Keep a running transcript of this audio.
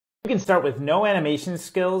You can start with no animation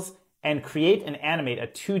skills and create and animate a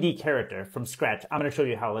 2D character from scratch. I'm going to show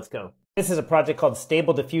you how. Let's go. This is a project called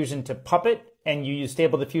Stable Diffusion to Puppet, and you use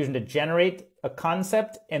Stable Diffusion to generate a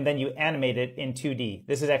concept and then you animate it in 2D.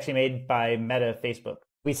 This is actually made by Meta Facebook.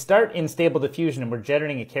 We start in Stable Diffusion and we're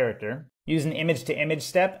generating a character. Use an image to image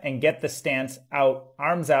step and get the stance out,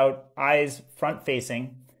 arms out, eyes front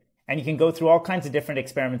facing. And you can go through all kinds of different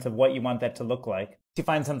experiments of what you want that to look like. If you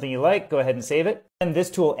find something you like, go ahead and save it. And this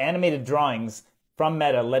tool, Animated Drawings from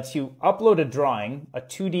Meta, lets you upload a drawing, a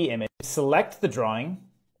 2D image, select the drawing,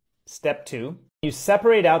 step 2. You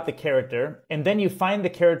separate out the character, and then you find the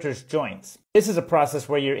character's joints. This is a process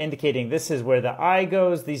where you're indicating this is where the eye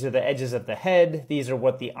goes, these are the edges of the head, these are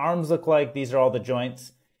what the arms look like, these are all the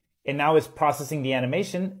joints. And now it's processing the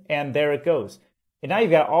animation, and there it goes. And now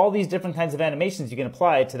you've got all these different kinds of animations you can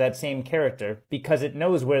apply to that same character because it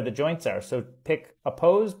knows where the joints are. So pick a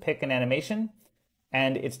pose, pick an animation,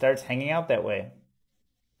 and it starts hanging out that way.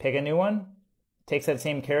 Pick a new one, takes that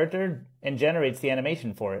same character, and generates the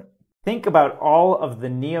animation for it. Think about all of the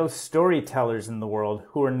neo storytellers in the world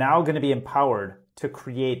who are now going to be empowered to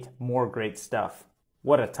create more great stuff.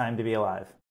 What a time to be alive.